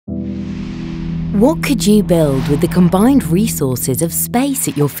What could you build with the combined resources of space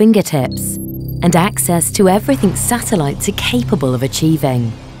at your fingertips and access to everything satellites are capable of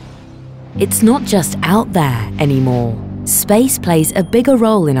achieving? It's not just out there anymore. Space plays a bigger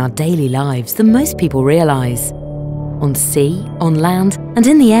role in our daily lives than most people realise. On sea, on land, and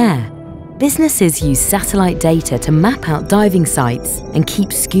in the air, businesses use satellite data to map out diving sites and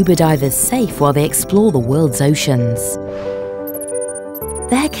keep scuba divers safe while they explore the world's oceans.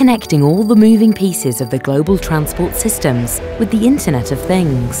 They're connecting all the moving pieces of the global transport systems with the Internet of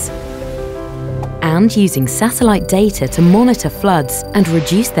Things, and using satellite data to monitor floods and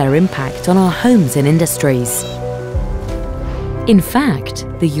reduce their impact on our homes and industries. In fact,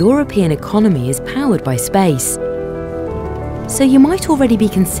 the European economy is powered by space, so you might already be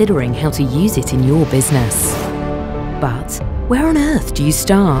considering how to use it in your business. But where on earth do you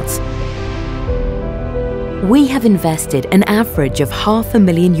start? We have invested an average of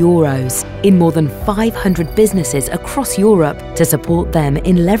 €500,000 in more than 500 businesses across Europe to support them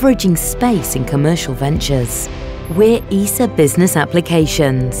in leveraging space in commercial ventures. We're ESA Business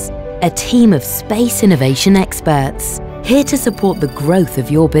Applications, a team of space innovation experts, here to support the growth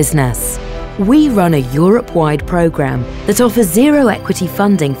of your business. We run a Europe-wide program that offers zero equity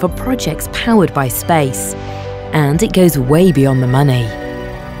funding for projects powered by space, and it goes way beyond the money.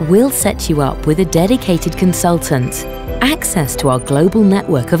 We'll set you up with a dedicated consultant, access to our global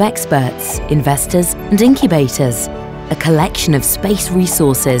network of experts, investors and incubators, a collection of space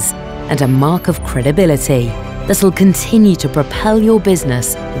resources and a mark of credibility that'll continue to propel your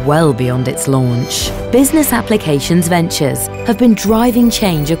business well beyond its launch. Business Applications Ventures have been driving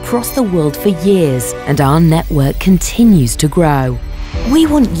change across the world for years, and our network continues to grow. We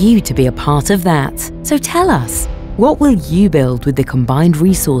want you to be a part of that, so tell us, what will you build with the combined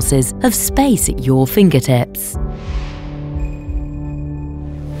resources of space at your fingertips?